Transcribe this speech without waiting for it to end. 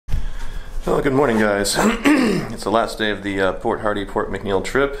Well, good morning, guys. It's the last day of the Port Hardy, Port McNeill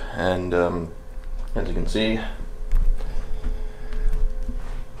trip, and as you can see,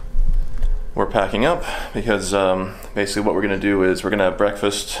 we're packing up because basically what we're going to do is we're going to have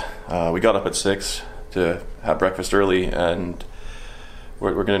breakfast. We got up at 6 to have breakfast early, and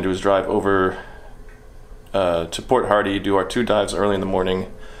what we're going to do is drive over to Port Hardy, do our 2 dives early in the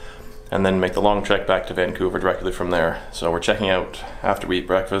morning, and then make the long trek back to Vancouver directly from there. So we're checking out after we eat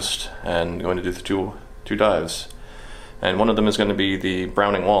breakfast and going to do the two dives. And one of them is going to be the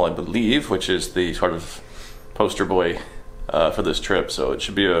Browning Wall, I believe, which is the sort of poster boy for this trip. So it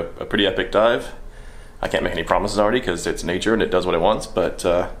should be a pretty epic dive. I can't make any promises already because it's nature and it does what it wants, but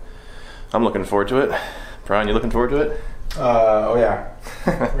I'm looking forward to it. Brian, you looking forward to it? Oh yeah,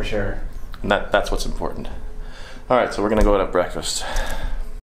 for sure. And that's what's important. Alright, so we're going to go and have breakfast.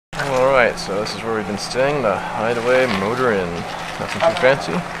 Alright, so this is where we've been staying, the Hideaway Motor Inn. Nothing too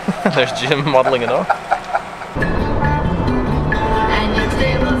fancy. There's Jim modeling it off.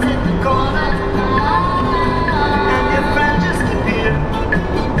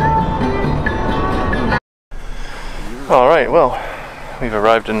 Alright, well, we've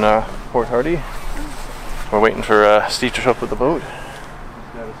arrived in Port Hardy. We're waiting for Steve to show up with the boat.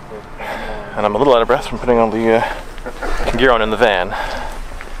 And I'm a little out of breath from putting all the gear on in the van.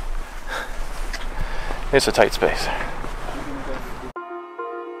 It's a tight space.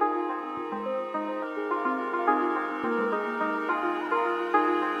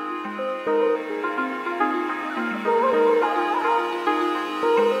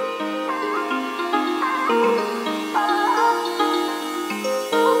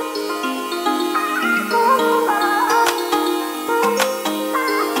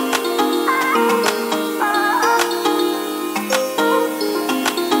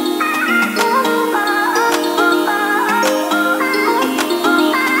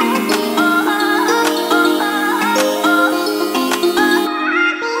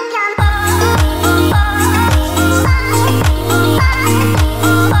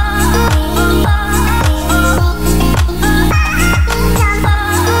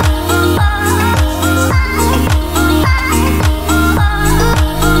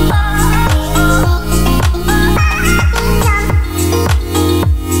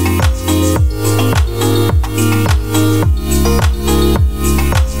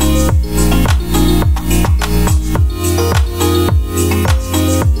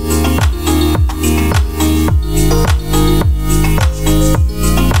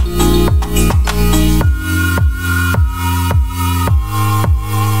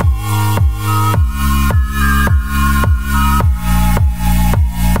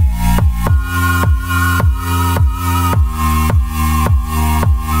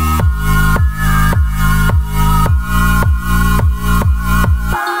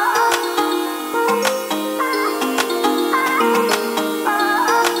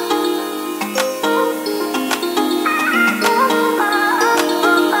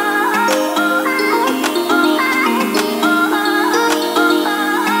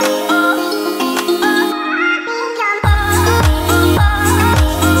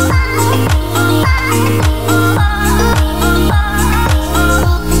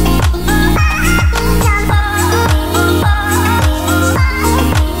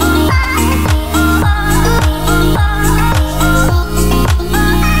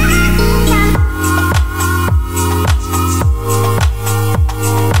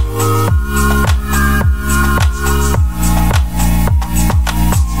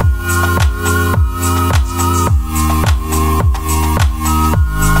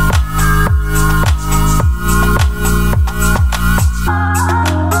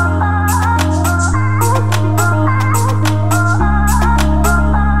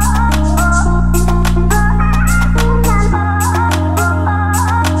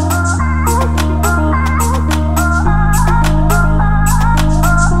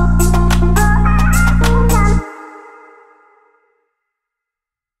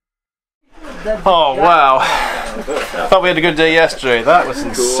 Oh wow, thought we had a good day yesterday. That was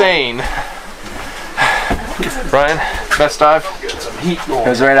insane. Brian, best dive? It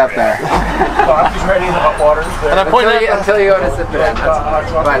was right up there. He's ready in the hot water. And I pointed until you go to sip it in.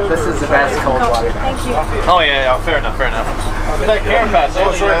 But this is the best cold water. Thank you. Oh yeah, fair enough, fair enough. That Karen pass,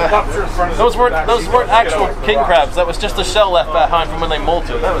 those weren't actual king crabs. That was just the shell left behind from when they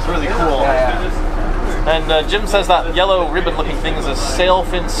molted. That was really cool. And Jim says that yellow ribbon-looking thing is a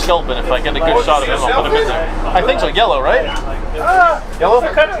sailfin sculpin. If I get a good shot of him, I'll put him in there. I think so. Yellow, right? Yellow?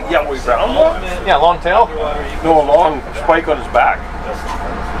 Kind of yellowy brown one? Yeah, long tail. No, a long spike on his back.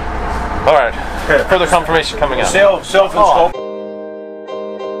 All right. Further confirmation coming up. Sailfin sculpin.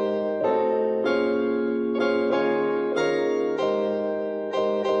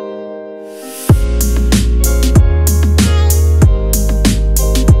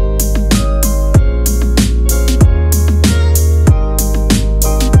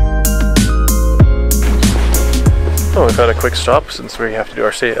 So we've had a quick stop since we have to do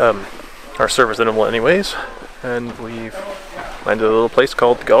our service interval anyways, and we've landed at a little place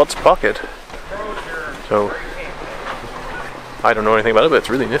called God's Pocket. So I don't know anything about it, but it's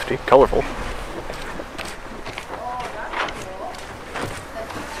really nifty, colorful.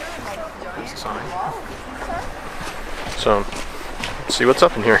 There's the sign. So let's see what's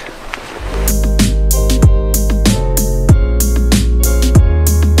up in here.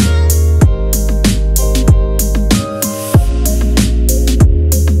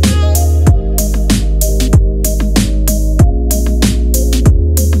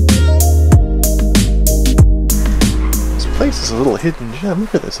 This is a little hidden gem.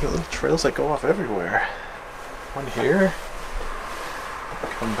 Look at this, little trails that go off everywhere. One here.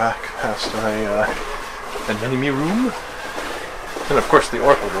 Come back past an enemy room. And of course the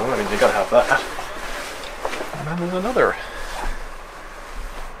oracle room, I mean you gotta have that. And then there's another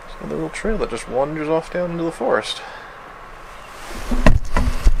little trail that just wanders off down into the forest.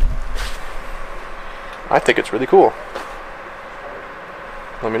 I think it's really cool.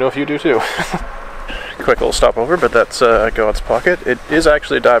 Let me know if you do too. Quick little stopover, but that's God's Pocket. It is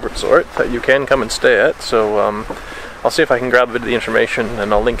actually a dive resort that you can come and stay at, so I'll see if I can grab a bit of the information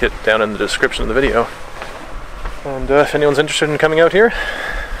and I'll link it down in the description of the video. And if anyone's interested in coming out here,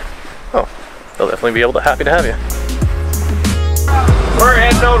 oh, they'll definitely be happy to have you. We're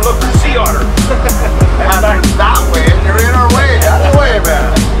heading out to look for sea otter. That way, and you're in our way. That way,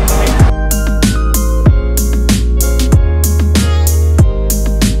 man.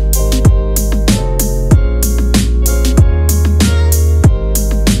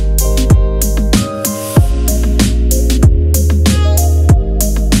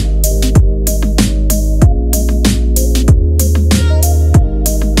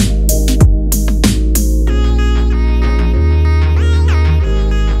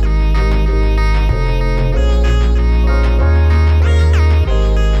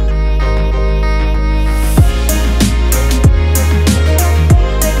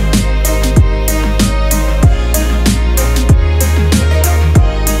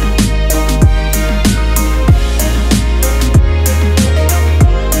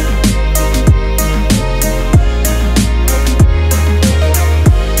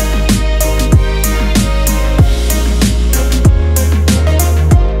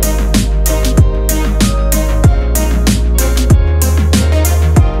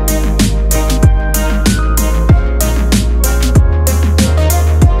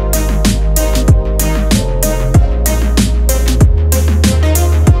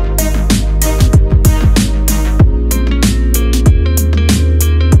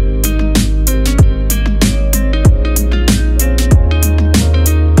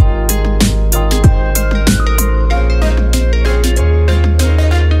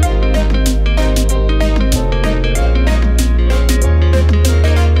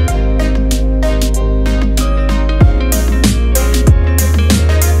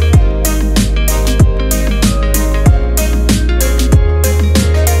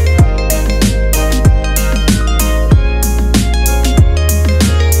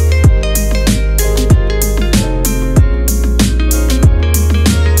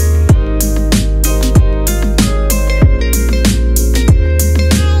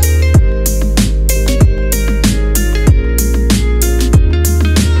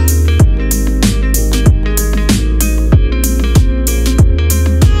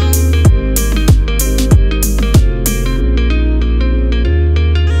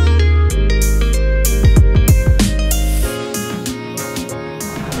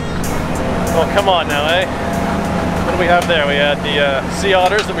 Come on now, eh? What do we have there? We had the sea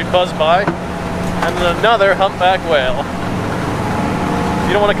otters that we buzzed by, and then another humpback whale. If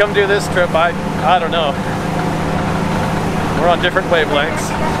you don't want to come do this trip, I don't know. We're on different wavelengths.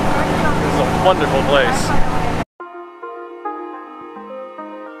 This is a wonderful place.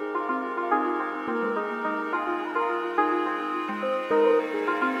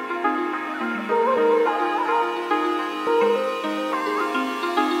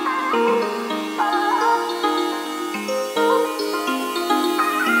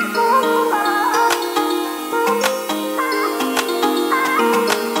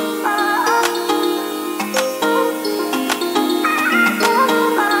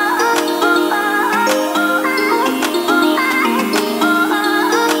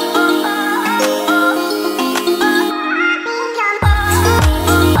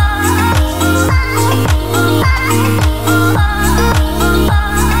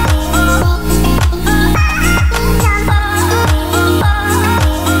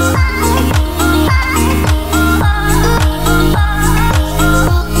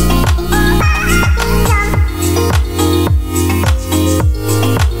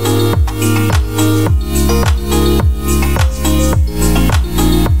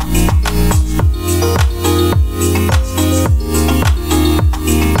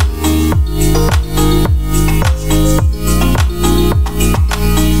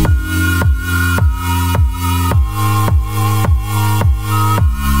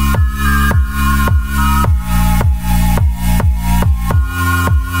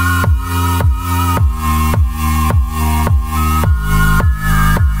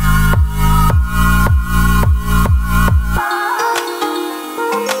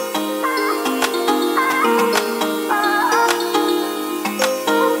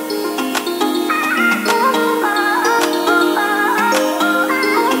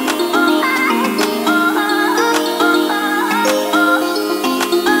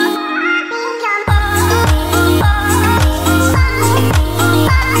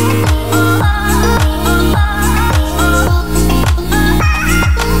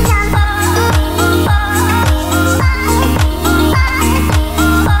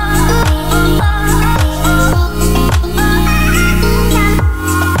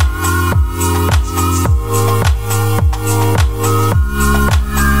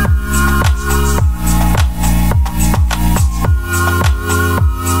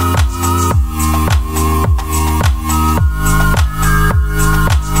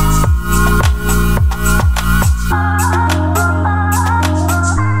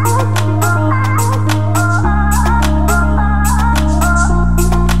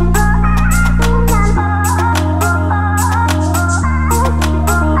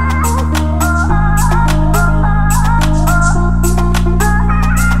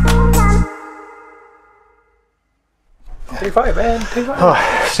 take 5, man. Take 5.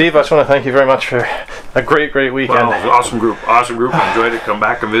 Oh, Steve, I just want to thank you very much for a great weekend. Well, it was an awesome group. Awesome group. I enjoyed it. Come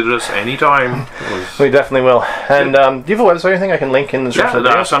back and visit us anytime. We definitely will. And do you have a website or anything I can link in the description?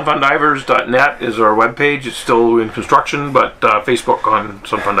 Yeah, sunfundivers.net is our webpage. It's still in construction, but Facebook on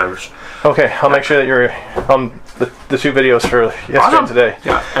Sunfund Divers. Okay, I'll make sure that you're on the 2 videos for yesterday and today.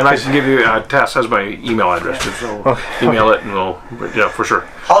 Yeah, and I can give you, Tess has my email address too, so email it and we'll, yeah, for sure.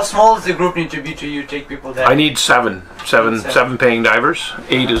 How small does the group need to be to you take people there? I need 7 paying divers.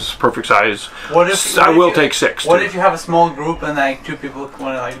 8 is perfect size. What if I will take 6. What if you have a small group and like 2 people want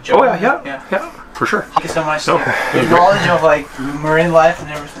to like jump? Oh yeah, for sure. Thank you so much. No, Your knowledge of like marine life and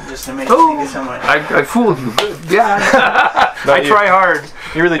everything just amazing. Thank you so much. I fooled you. Yeah. I try hard.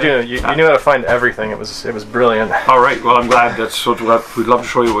 You really do. You knew how to find everything. It was brilliant. All right. Well, I'm glad. That's what we'd love to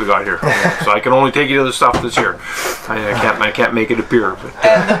show you what we got here. So I can only take you to the stuff that's here. I can't make it appear. But,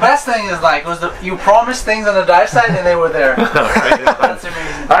 and the best thing is like you promised things on the dive site and they were there. That's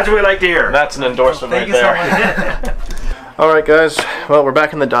amazing. That's what we like to hear. That's an endorsement right there. Thank you so much. Alright guys, well we're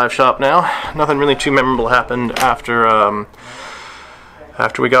back in the dive shop now. Nothing really too memorable happened after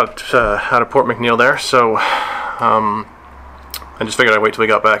we got out of Port McNeill there, so I just figured I'd wait till we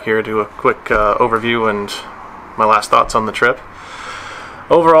got back here to do a quick overview and my last thoughts on the trip.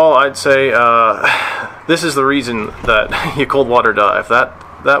 Overall, I'd say this is the reason that you cold water dive.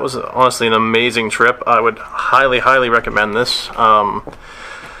 That was honestly an amazing trip. I would highly recommend this.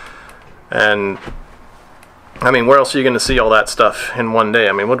 And I mean, where else are you going to see all that stuff in one day?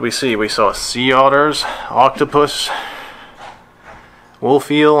 I mean, what did we see? We saw sea otters, octopus, wolf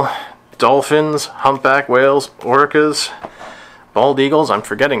eel, dolphins, humpback whales, orcas, bald eagles. I'm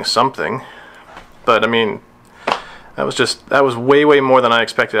forgetting something. But I mean, that was way more than I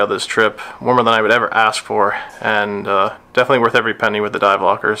expected out of this trip. More than I would ever ask for. And definitely worth every penny with the dive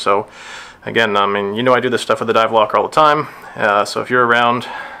locker. So again, I mean, you know I do this stuff with the dive locker all the time. So if you're around,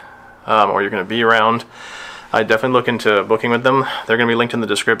 or you're going to be around, I definitely look into booking with them. They're going to be linked in the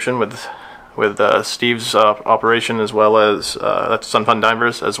description with Steve's operation, as well as that's Sunfund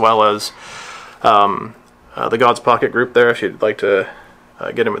Divers, as well as the God's Pocket group there, if you'd like to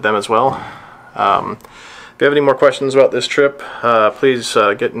get in with them as well. If you have any more questions about this trip, please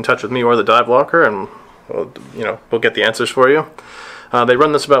get in touch with me or the dive locker, and we'll get the answers for you. They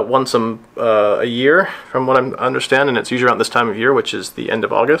run this about once a year, from what I understand, and it's usually around this time of year, which is the end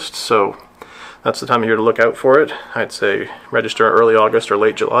of August. So that's the time of year to look out for it. I'd say register early August or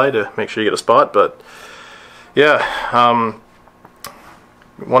late July to make sure you get a spot. But yeah,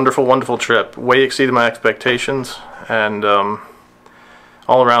 wonderful trip. Way exceeded my expectations, and all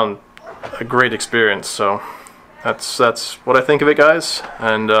around a great experience. So that's what I think of it, guys.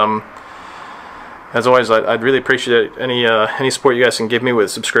 And as always, I'd really appreciate any support you guys can give me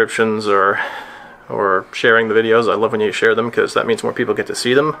with subscriptions or sharing the videos. I love when you share them, because that means more people get to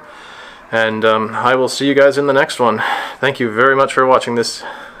see them. And I will see you guys in the next one. Thank you very much for watching this,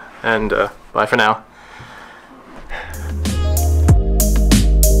 and bye for now.